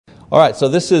All right, so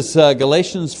this is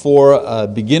Galatians for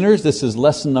beginners. This is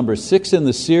lesson number 6 in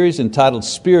the series entitled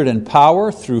Spirit and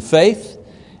Power Through Faith.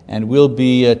 And we'll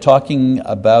be talking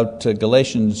about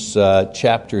Galatians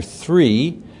chapter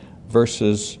 3,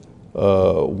 verses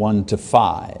 1 to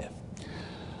 5.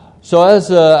 So as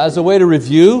a way to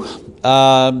review,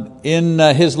 in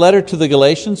his letter to the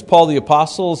Galatians, Paul the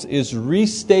Apostle is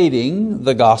restating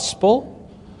the gospel,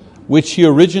 which he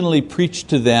originally preached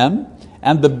to them,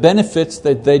 and the benefits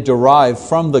that they derive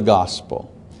from the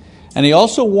gospel. And he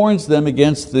also warns them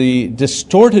against the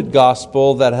distorted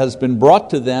gospel that has been brought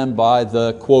to them by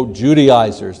the, quote,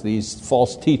 Judaizers, these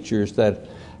false teachers that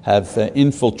have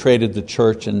infiltrated the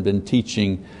church and been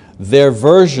teaching their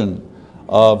version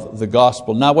of the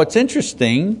gospel. Now what's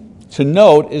interesting to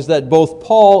note is that both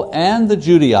Paul and the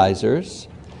Judaizers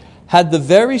had the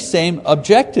very same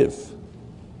objective.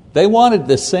 They wanted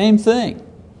the same thing.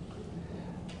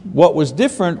 What was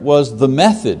different was the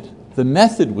method. The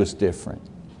method was different.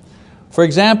 For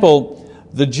example,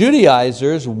 the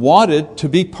Judaizers wanted to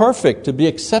be perfect, to be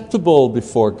acceptable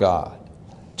before God,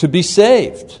 to be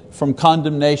saved from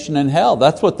condemnation and hell.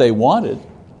 That's what they wanted.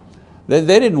 They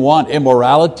didn't want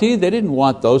immorality. They didn't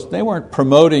want those. They weren't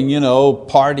promoting,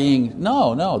 partying.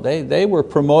 No. They were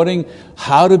promoting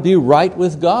how to be right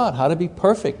with God, how to be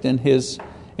perfect in His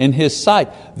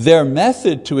sight. Their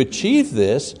method to achieve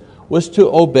this was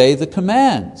to obey the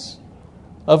commands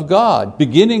of God,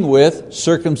 beginning with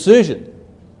circumcision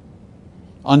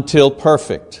until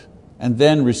perfect, and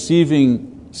then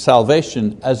receiving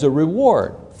salvation as a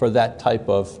reward for that type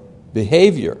of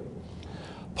behavior.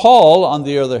 Paul, on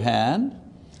the other hand,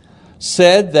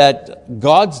 said that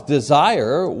God's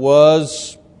desire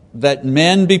was that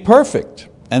men be perfect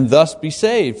and thus be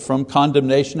saved from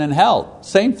condemnation and hell.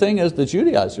 Same thing as the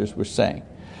Judaizers were saying.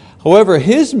 However,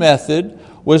 his method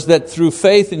was that through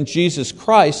faith in Jesus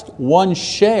Christ, one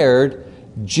shared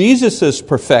Jesus'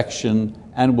 perfection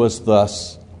and was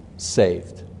thus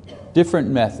saved. Different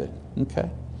method.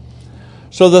 Okay.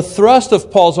 So the thrust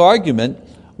of Paul's argument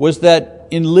was that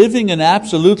in living an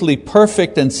absolutely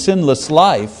perfect and sinless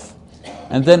life,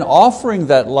 and then offering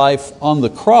that life on the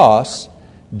cross,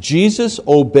 Jesus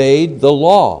obeyed the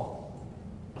law.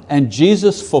 And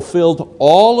Jesus fulfilled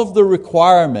all of the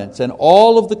requirements and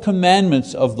all of the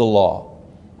commandments of the law.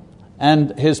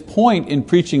 And his point in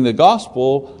preaching the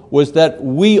gospel was that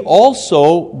we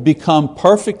also become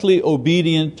perfectly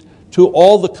obedient to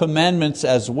all the commandments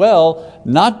as well,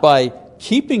 not by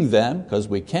keeping them, because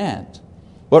we can't,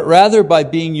 but rather by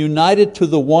being united to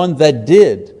the one that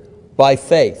did by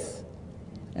faith.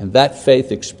 And that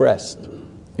faith expressed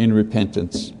in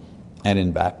repentance and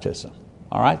in baptism.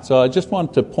 All right, so I just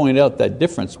wanted to point out that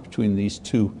difference between these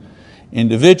two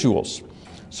individuals.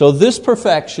 So this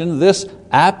perfection, this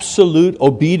absolute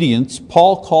obedience,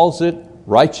 Paul calls it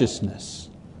righteousness.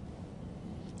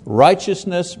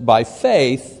 Righteousness by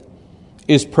faith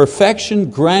is perfection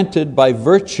granted by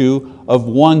virtue of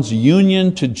one's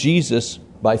union to Jesus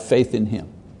by faith in Him.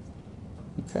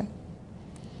 Okay?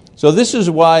 So this is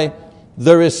why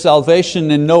there is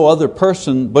salvation in no other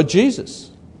person but Jesus.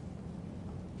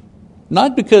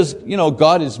 Not because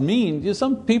God is mean.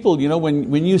 Some people,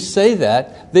 when you say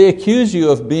that, they accuse you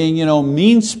of being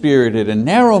mean-spirited and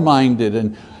narrow-minded,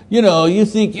 and you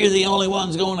think you're the only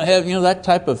ones going to heaven. That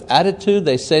type of attitude.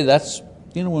 They say that's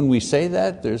when we say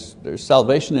that there's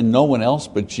salvation in no one else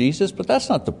but Jesus, but that's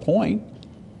not the point.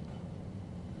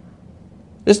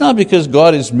 It's not because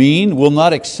God is mean, will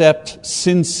not accept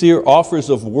sincere offers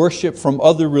of worship from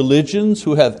other religions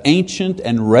who have ancient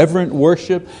and reverent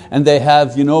worship, and they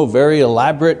have very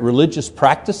elaborate religious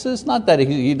practices. Not that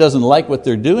He doesn't like what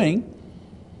they're doing.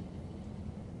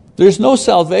 There's no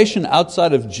salvation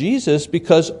outside of Jesus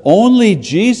because only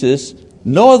Jesus,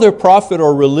 no other prophet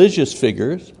or religious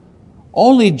figures,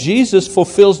 only Jesus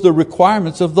fulfills the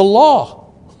requirements of the law.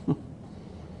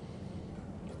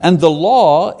 And the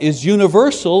law is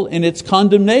universal in its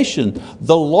condemnation.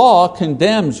 The law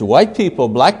condemns white people,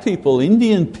 black people,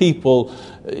 Indian people,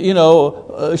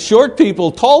 short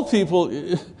people, tall people,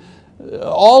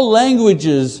 all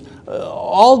languages,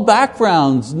 all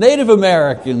backgrounds, Native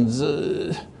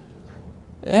Americans.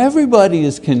 Everybody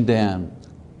is condemned.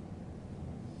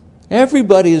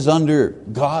 Everybody is under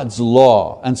God's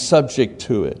law and subject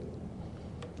to it.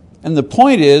 And the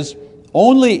point is,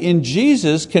 only in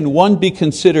Jesus can one be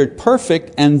considered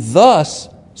perfect and thus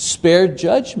spared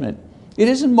judgment. It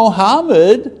isn't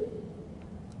Muhammad,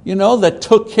 that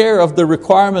took care of the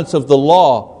requirements of the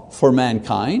law for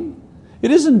mankind.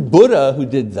 It isn't Buddha who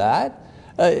did that.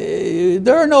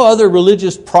 There are no other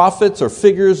religious prophets or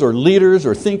figures or leaders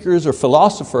or thinkers or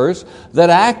philosophers that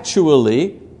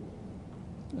actually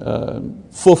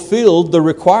fulfilled the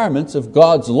requirements of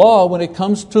God's law when it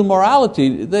comes to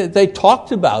morality. They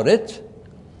talked about it.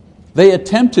 They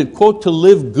attempted, quote, to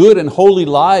live good and holy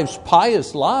lives,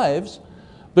 pious lives,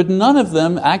 but none of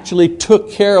them actually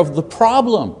took care of the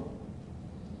problem.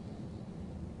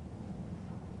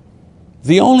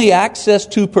 The only access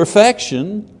to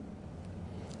perfection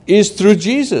is through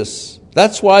Jesus.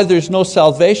 That's why there's no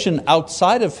salvation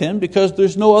outside of Him, because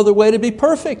there's no other way to be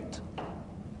perfect.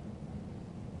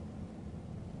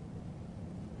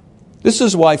 This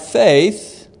is why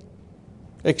faith,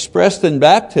 expressed in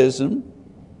baptism,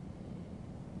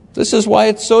 this is why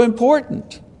it's so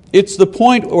important. It's the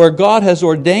point where God has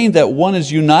ordained that one is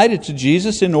united to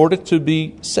Jesus in order to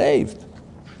be saved.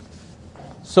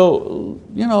 So,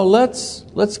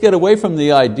 let's get away from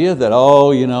the idea that,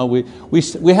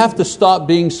 we have to stop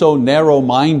being so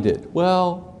narrow-minded.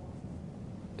 Well,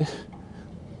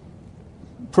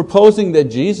 proposing that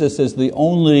Jesus is the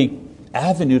only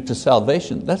avenue to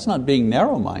salvation, that's not being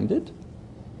narrow-minded.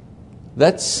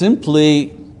 That's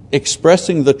simply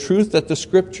expressing the truth that the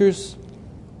Scriptures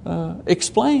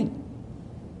explain.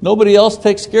 Nobody else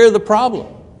takes care of the problem.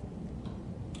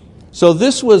 So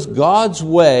this was God's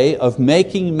way of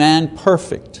making man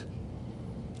perfect,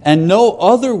 and no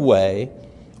other way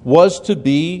was to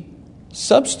be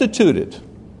substituted.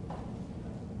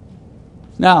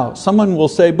 Now, someone will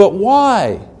say, but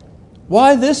why?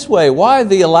 Why this way? Why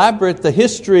the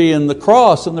history and the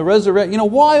cross and the resurrection?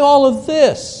 Why all of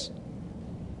this?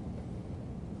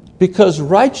 Because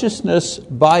righteousness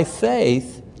by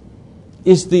faith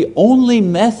is the only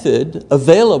method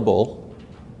available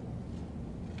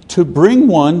to bring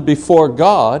one before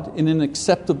God in an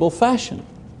acceptable fashion.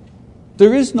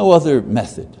 There is no other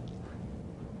method.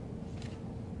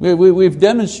 We've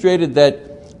demonstrated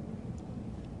that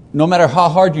no matter how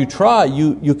hard you try,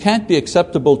 you can't be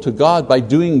acceptable to God by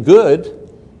doing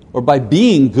good or by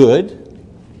being good.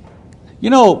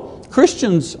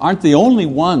 Christians aren't the only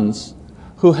ones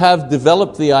who have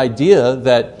developed the idea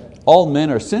that all men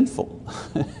are sinful.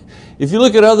 If you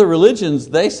look at other religions,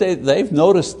 they say they've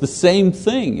noticed the same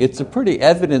thing. It's a pretty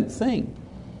evident thing.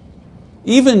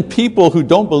 Even people who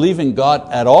don't believe in God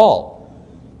at all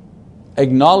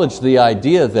acknowledge the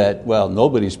idea that,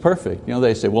 nobody's perfect.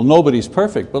 They say, nobody's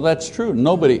perfect. Well, that's true.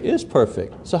 Nobody is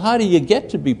perfect. So how do you get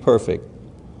to be perfect?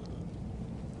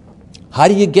 How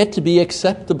do you get to be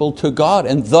acceptable to God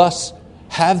and thus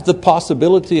have the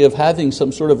possibility of having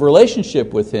some sort of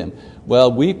relationship with Him?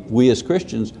 Well, we as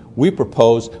Christians, we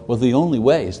propose, the only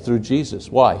way is through Jesus.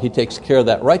 Why? He takes care of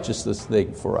that righteousness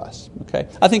thing for us. Okay?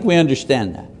 I think we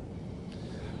understand that.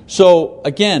 So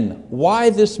again, why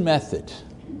this method?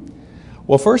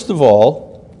 Well, first of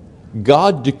all,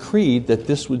 God decreed that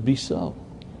this would be so.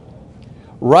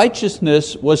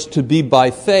 Righteousness was to be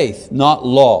by faith, not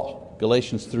law.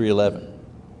 Galatians 3:11.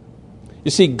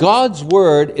 You see, God's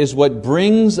word is what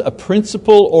brings a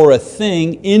principle or a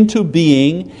thing into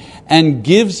being and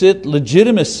gives it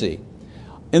legitimacy.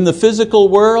 In the physical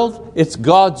world, it's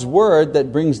God's word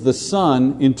that brings the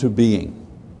sun into being.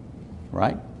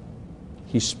 Right?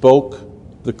 He spoke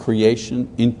the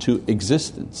creation into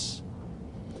existence.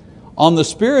 On the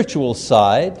spiritual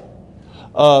side,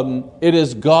 it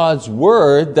is God's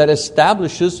word that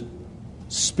establishes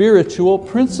spiritual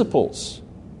principles.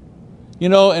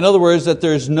 In other words, that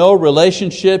there's no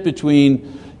relationship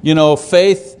between,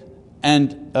 faith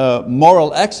and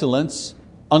moral excellence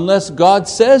unless God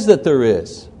says that there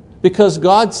is. Because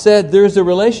God said there's a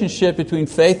relationship between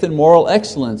faith and moral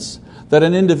excellence, that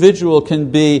an individual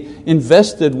can be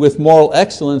invested with moral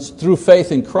excellence through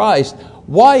faith in Christ.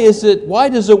 Why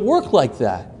does it work like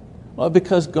that? Well,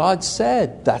 because God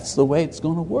said that's the way it's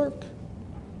going to work.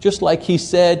 Just like He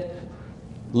said,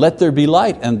 let there be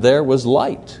light, and there was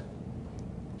light.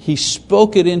 He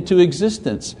spoke it into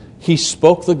existence. He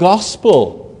spoke the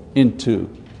gospel into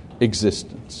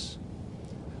existence.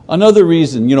 Another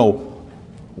reason,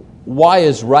 why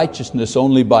is righteousness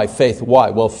only by faith? Why?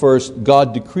 Well, first,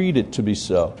 God decreed it to be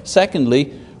so.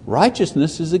 Secondly,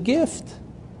 righteousness is a gift.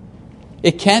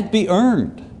 It can't be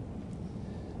earned.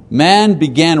 Man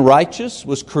began righteous,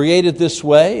 was created this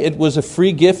way. It was a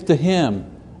free gift to him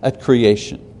at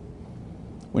creation.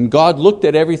 When God looked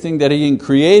at everything that He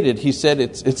created, He said,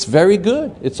 it's very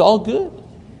good. It's all good.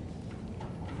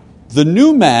 The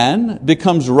new man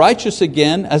becomes righteous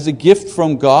again as a gift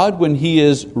from God when he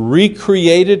is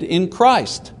recreated in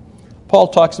Christ. Paul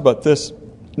talks about this in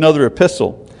another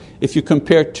epistle. If you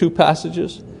compare two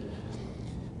passages,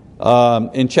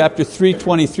 in chapter 3,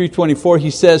 23, 24, he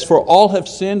says, "For all have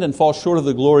sinned and fall short of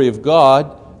the glory of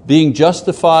God, being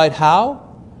justified how?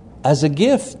 As a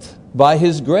gift by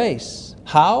His grace."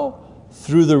 How?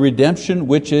 through the redemption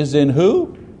which is in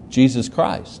who? Jesus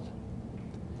Christ.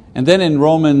 And then in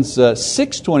Romans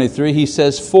 6:23 he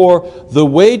says, for the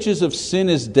wages of sin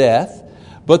is death,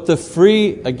 but the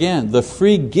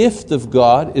free gift of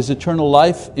God is eternal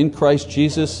life in Christ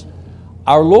Jesus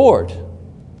our Lord.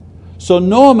 So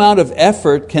no amount of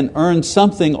effort can earn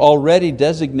something already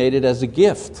designated as a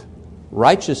gift.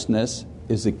 Righteousness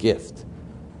is a gift.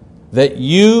 That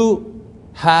you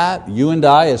and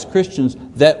I as Christians,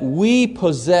 that we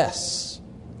possess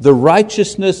the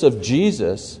righteousness of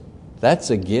Jesus,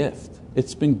 that's a gift.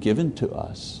 It's been given to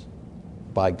us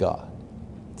by God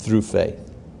through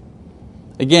faith.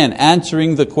 Again,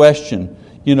 answering the question,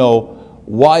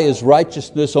 why is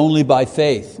righteousness only by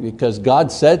faith? Because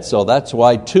God said so. That's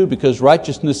why. 2, because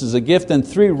righteousness is a gift. And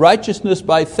 3, righteousness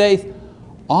by faith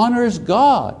honors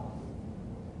God.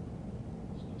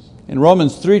 In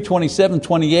Romans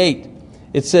 3:27-28,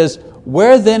 it says,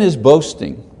 where then is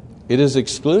boasting? It is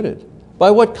excluded.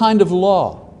 By what kind of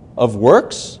law? Of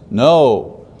works?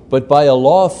 No, but by a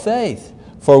law of faith.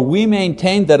 For we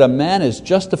maintain that a man is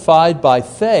justified by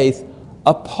faith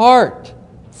apart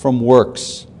from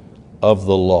works of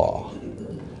the law.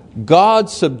 God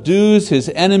subdues His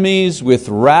enemies with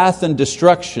wrath and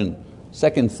destruction.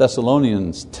 2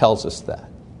 Thessalonians tells us that.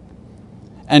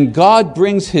 And God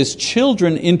brings His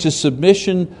children into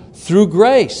submission through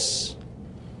grace,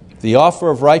 the offer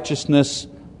of righteousness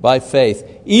by faith.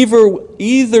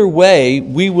 Either way,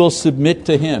 we will submit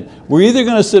to Him. We're either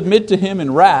going to submit to Him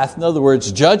in wrath, in other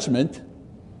words, judgment.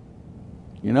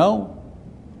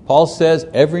 Paul says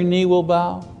every knee will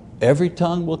bow, every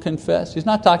tongue will confess. He's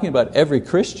not talking about every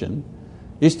Christian.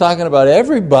 He's talking about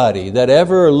everybody that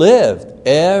ever lived.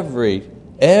 Every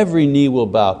knee will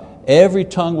bow. Every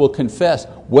tongue will confess,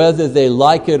 whether they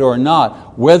like it or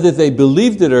not, whether they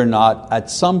believed it or not.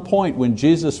 At some point when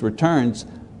Jesus returns,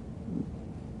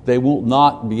 they will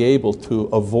not be able to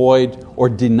avoid or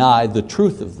deny the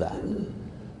truth of that.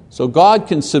 So God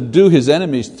can subdue His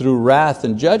enemies through wrath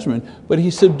and judgment, but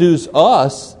He subdues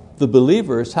us, the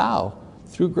believers, how?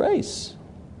 Through grace.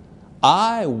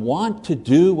 I want to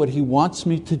do what He wants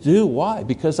me to do. Why?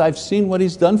 Because I've seen what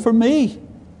He's done for me.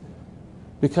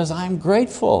 Because I'm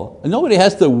grateful. And nobody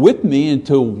has to whip me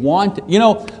into want.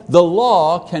 The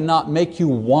law cannot make you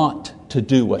want to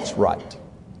do what's right.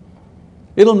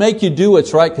 It'll make you do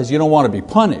what's right because you don't want to be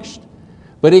punished.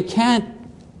 But it can't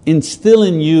instill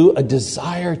in you a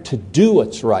desire to do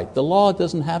what's right. The law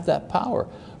doesn't have that power.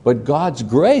 But God's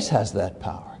grace has that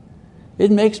power.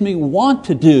 It makes me want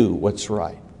to do what's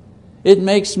right. It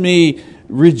makes me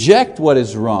reject what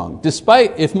is wrong.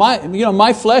 Despite, if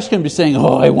my flesh can be saying,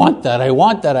 oh, I want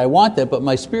that, but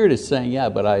my spirit is saying, yeah,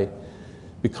 but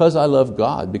because I love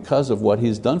God, because of what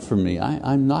He's done for me,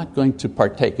 I'm not going to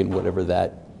partake in whatever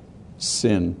that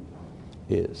sin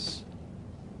is.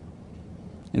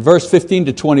 In verse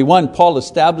 15-21, Paul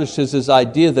establishes his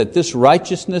idea that this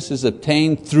righteousness is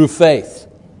obtained through faith.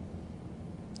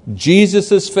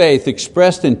 Jesus' faith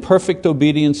expressed in perfect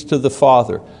obedience to the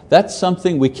Father. That's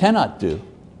something we cannot do.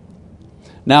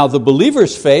 Now, the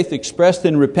believer's faith expressed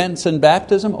in repentance and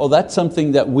baptism, that's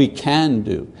something that we can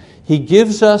do. He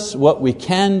gives us what we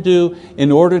can do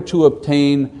in order to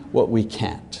obtain what we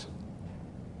can't.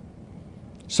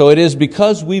 So it is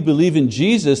because we believe in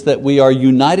Jesus that we are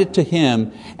united to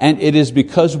Him, and it is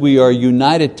because we are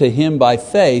united to Him by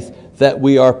faith that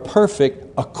we are perfect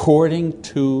according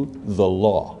to the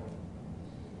law.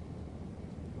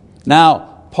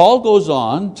 Now, Paul goes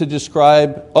on to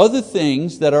describe other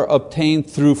things that are obtained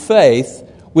through faith,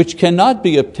 which cannot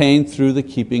be obtained through the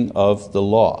keeping of the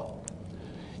law.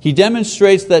 He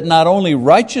demonstrates that not only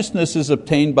righteousness is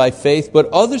obtained by faith, but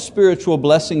other spiritual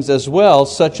blessings as well,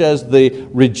 such as the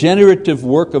regenerative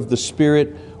work of the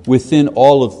Spirit within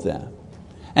all of them.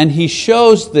 And he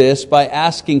shows this by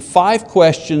asking 5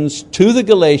 questions to the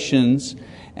Galatians.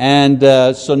 And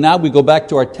so now we go back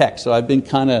to our text. So I've been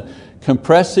kind of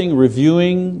compressing,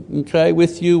 reviewing,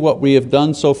 with you what we have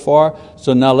done so far.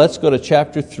 So now let's go to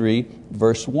chapter 3,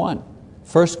 verse 1.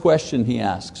 First question he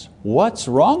asks, what's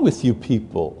wrong with you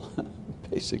people?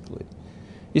 Basically.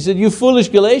 He said, you foolish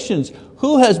Galatians,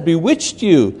 who has bewitched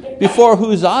you, before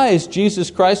whose eyes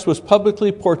Jesus Christ was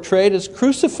publicly portrayed as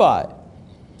crucified?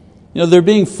 They're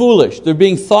being foolish, they're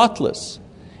being thoughtless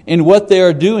in what they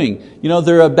are doing.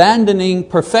 They're abandoning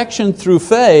perfection through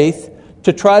faith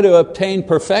to try to obtain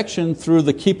perfection through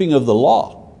the keeping of the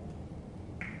law.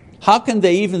 How can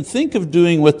they even think of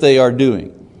doing what they are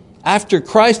doing after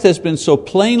Christ has been so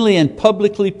plainly and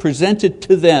publicly presented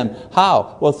to them?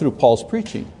 How? Well, through Paul's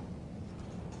preaching.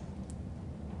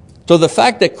 So the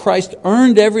fact that Christ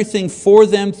earned everything for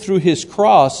them through His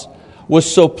cross was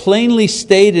so plainly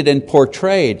stated and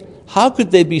portrayed. How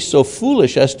could they be so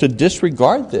foolish as to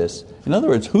disregard this? In other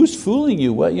words, who's fooling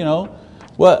you?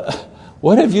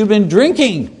 What have you been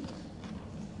drinking?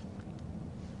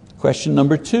 Question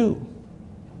number 2.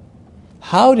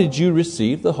 How did you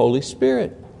receive the Holy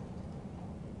Spirit?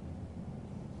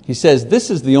 He says, this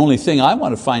is the only thing I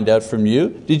want to find out from you.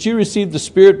 Did you receive the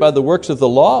Spirit by the works of the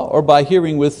law or by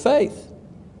hearing with faith?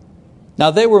 Now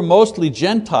they were mostly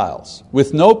Gentiles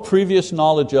with no previous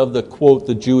knowledge of the, quote,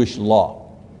 the Jewish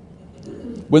law.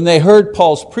 When they heard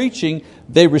Paul's preaching,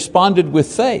 they responded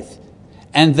with faith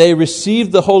and they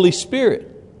received the Holy Spirit.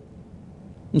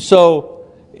 And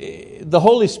so the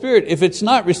Holy Spirit, if it's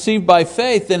not received by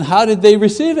faith, then how did they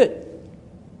receive it?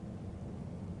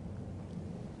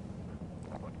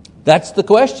 That's the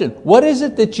question. What is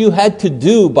it that you had to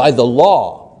do by the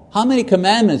law? How many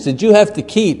commandments did you have to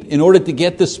keep in order to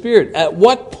get the Spirit? At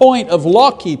what point of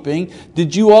law keeping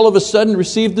did you all of a sudden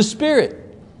receive the Spirit?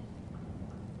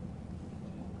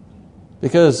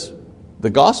 Because the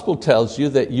gospel tells you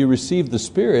that you received the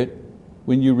Spirit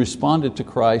when you responded to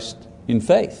Christ in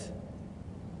faith,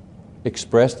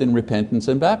 expressed in repentance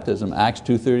and baptism. Acts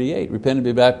 2:38, repent and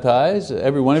be baptized,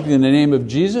 every one of you, in the name of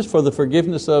Jesus for the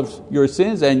forgiveness of your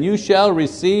sins, and you shall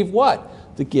receive what?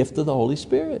 The gift of the Holy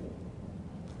Spirit.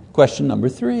 Question number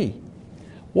 3,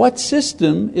 what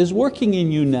system is working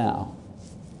in you now?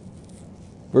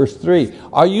 Verse 3,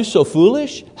 are you so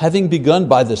foolish? Having begun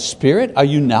by the Spirit, are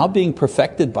you now being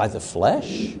perfected by the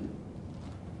flesh?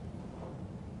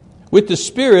 With the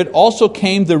Spirit also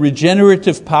came the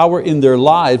regenerative power in their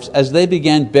lives as they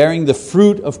began bearing the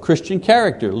fruit of Christian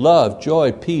character: love,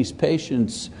 joy, peace,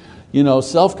 patience,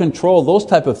 self-control, those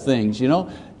type of things.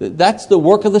 That's the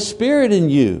work of the Spirit in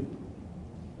you.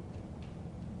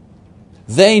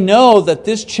 They know that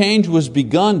this change was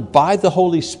begun by the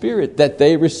Holy Spirit that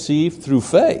they received through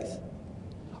faith.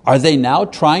 Are they now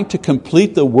trying to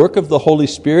complete the work of the Holy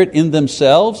Spirit in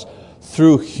themselves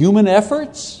through human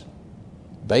efforts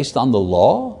based on the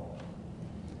law?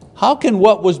 How can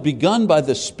what was begun by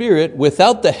the Spirit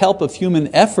without the help of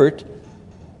human effort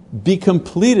be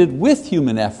completed with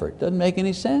human effort? Doesn't make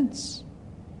any sense.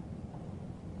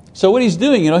 So what he's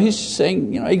doing, he's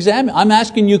saying, examine. I'm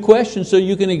asking you questions so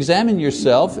you can examine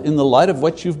yourself in the light of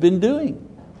what you've been doing.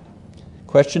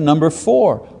 Question number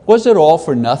 4, was it all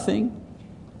for nothing?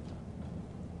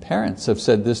 Parents have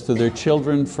said this to their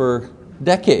children for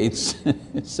decades,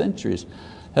 centuries.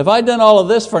 Have I done all of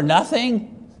this for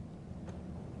nothing?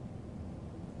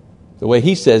 The way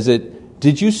he says it,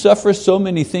 did you suffer so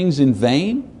many things in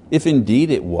vain, if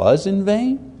indeed it was in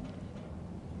vain?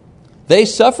 They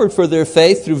suffered for their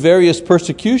faith through various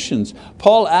persecutions.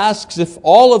 Paul asks if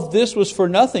all of this was for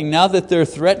nothing now that they're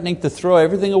threatening to throw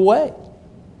everything away.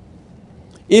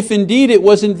 If indeed it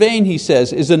was in vain, he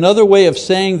says, is another way of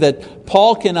saying that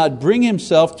Paul cannot bring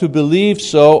himself to believe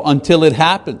so until it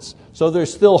happens. So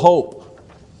there's still hope.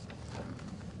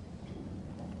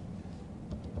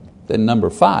 Then number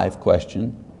 5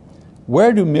 question,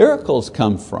 where do miracles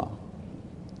come from?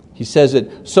 He says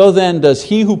it, so then does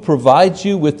he who provides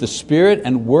you with the Spirit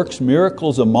and works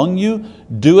miracles among you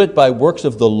do it by works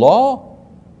of the law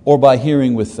or by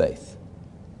hearing with faith?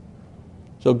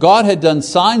 So God had done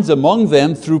signs among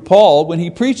them through Paul when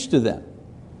he preached to them.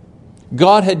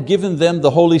 God had given them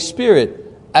the Holy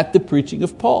Spirit at the preaching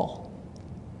of Paul.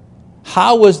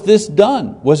 How was this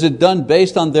done? Was it done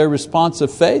based on their response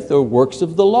of faith or works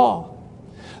of the law?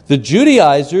 The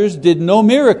Judaizers did no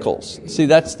miracles. See,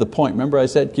 that's the point. Remember I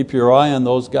said, keep your eye on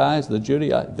those guys, the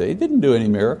Judaizers. They didn't do any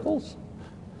miracles.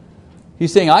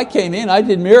 He's saying, I came in, I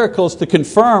did miracles to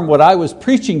confirm what I was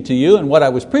preaching to you, and what I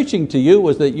was preaching to you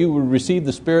was that you would receive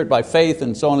the Spirit by faith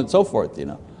and so on and so forth.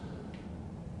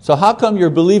 So how come you're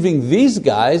believing these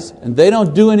guys and they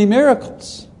don't do any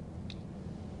miracles?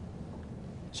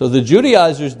 So the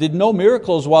Judaizers did no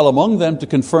miracles while among them to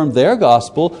confirm their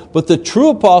gospel, but the true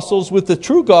apostles with the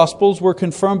true gospels were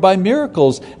confirmed by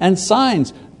miracles and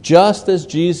signs, just as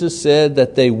Jesus said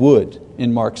that they would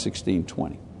in Mark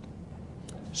 16:20.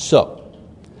 So,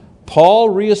 Paul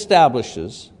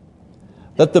reestablishes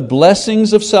that the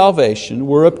blessings of salvation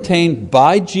were obtained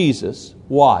by Jesus.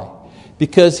 Why?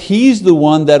 Because He's the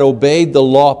one that obeyed the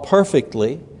law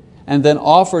perfectly and then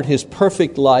offered His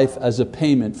perfect life as a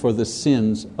payment for the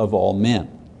sins of all men.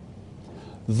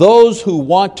 Those who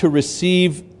want to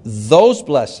receive those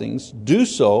blessings do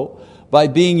so by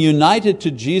being united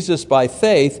to Jesus by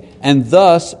faith and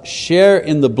thus share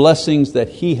in the blessings that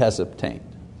He has obtained.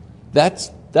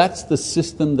 That's the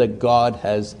system that God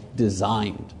has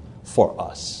designed for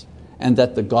us and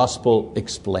that the gospel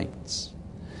explains.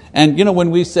 And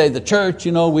when we say the church,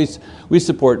 we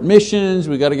support missions,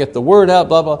 we got to get the word out,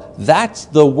 blah, blah. That's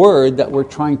the word that we're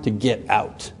trying to get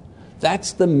out.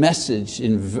 That's the message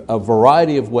in a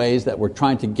variety of ways that we're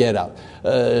trying to get out.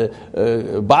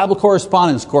 Bible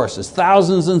correspondence courses,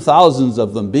 thousands and thousands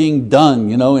of them being done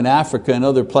in Africa and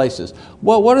other places.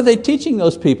 Well, what are they teaching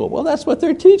those people? Well, that's what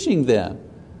they're teaching them.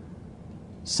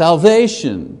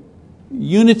 Salvation,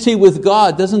 unity with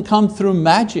God doesn't come through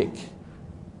magic.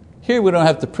 Here we don't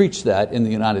have to preach that in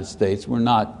the United States. We're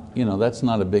not, that's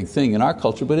not a big thing in our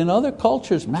culture, but in other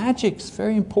cultures, magic's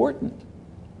very important.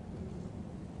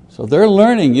 So they're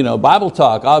learning, Bible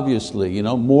talk, obviously,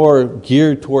 more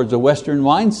geared towards a Western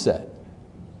mindset.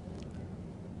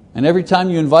 And every time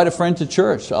you invite a friend to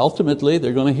church, ultimately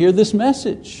they're going to hear this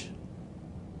message.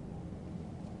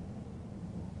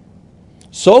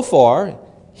 So far,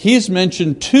 he's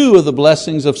mentioned two of the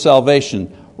blessings of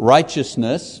salvation: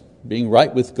 righteousness, being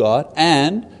right with God,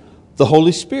 and the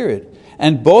Holy Spirit.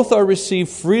 And both are received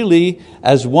freely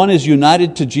as one is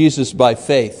united to Jesus by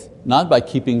faith, not by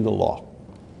keeping the law.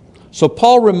 So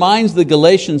Paul reminds the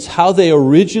Galatians how they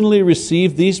originally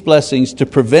received these blessings to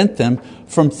prevent them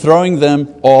from throwing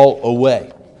them all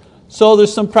away. So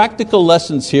there's some practical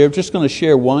lessons here. I'm just going to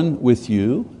share one with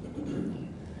you.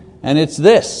 And it's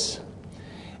this: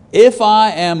 if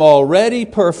I am already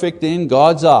perfect in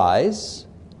God's eyes,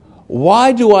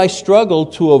 why do I struggle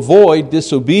to avoid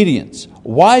disobedience?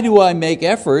 Why do I make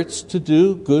efforts to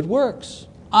do good works?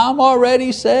 I'm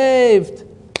already saved.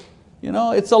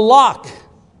 It's a lock.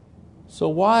 So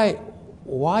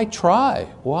why try?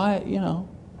 Why.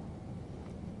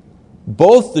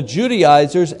 Both the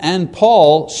Judaizers and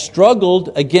Paul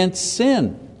struggled against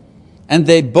sin, and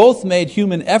they both made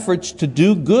human efforts to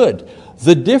do good.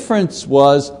 The difference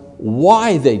was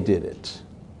why they did it.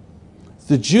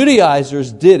 The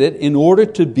Judaizers did it in order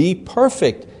to be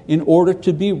perfect, in order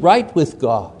to be right with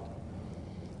God.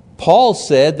 Paul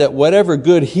said that whatever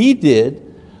good he did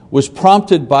was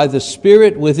prompted by the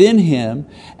Spirit within him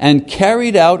and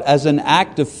carried out as an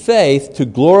act of faith to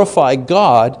glorify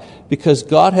God, because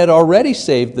God had already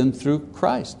saved them through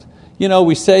Christ.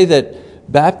 We say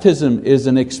that baptism is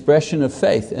an expression of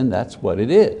faith, and that's what it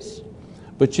is.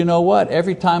 But you know what?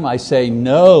 Every time I say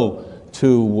no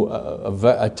to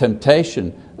a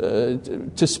temptation,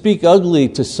 to speak ugly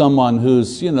to someone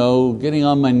who's getting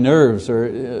on my nerves,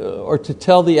 or to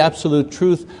tell the absolute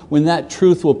truth when that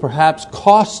truth will perhaps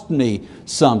cost me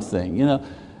something,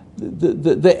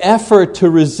 the effort to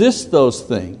resist those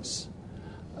things.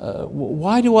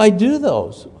 Why do I do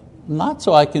those? Not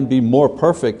so I can be more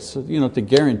perfect, to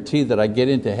guarantee that I get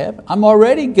into heaven. I'm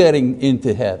already getting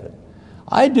into heaven.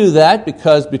 I do that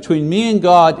because between me and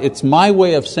God, it's my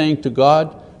way of saying to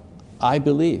God, I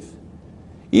believe.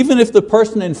 Even if the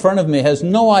person in front of me has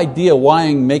no idea why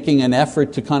I'm making an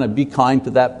effort to kind of be kind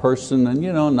to that person and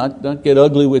not get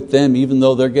ugly with them, even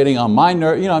though they're getting on my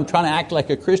nerve. I'm trying to act like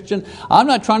a Christian. I'm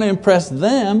not trying to impress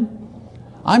them.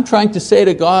 I'm trying to say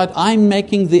to God, I'm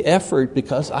making the effort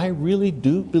because I really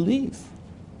do believe.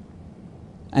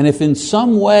 And if in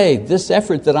some way this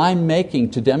effort that I'm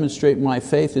making to demonstrate my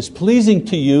faith is pleasing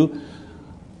to you,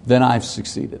 then I've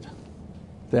succeeded.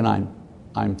 Then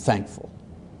I'm thankful.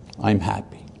 I'm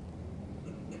happy.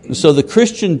 And so the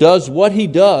Christian does what he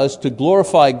does to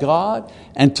glorify God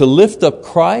and to lift up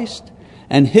Christ,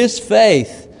 and his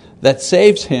faith that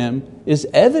saves him is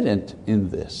evident in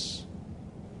this.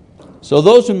 So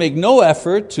those who make no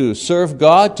effort to serve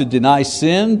God, to deny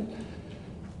sin,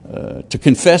 to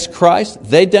confess Christ,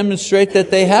 they demonstrate that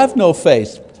they have no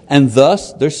faith, and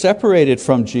thus they're separated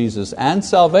from Jesus and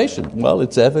salvation. Well,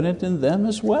 it's evident in them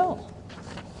as well.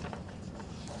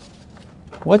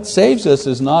 What saves us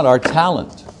is not our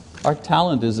talent. Our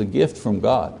talent is a gift from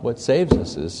God. What saves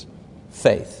us is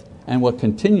faith, and what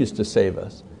continues to save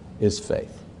us is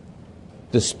faith,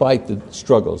 despite the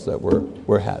struggles that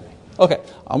we're having. Okay,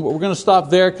 we're going to stop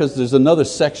there because there's another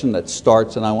section that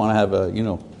starts, and I want to have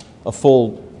a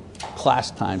full class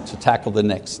time to tackle the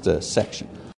next section.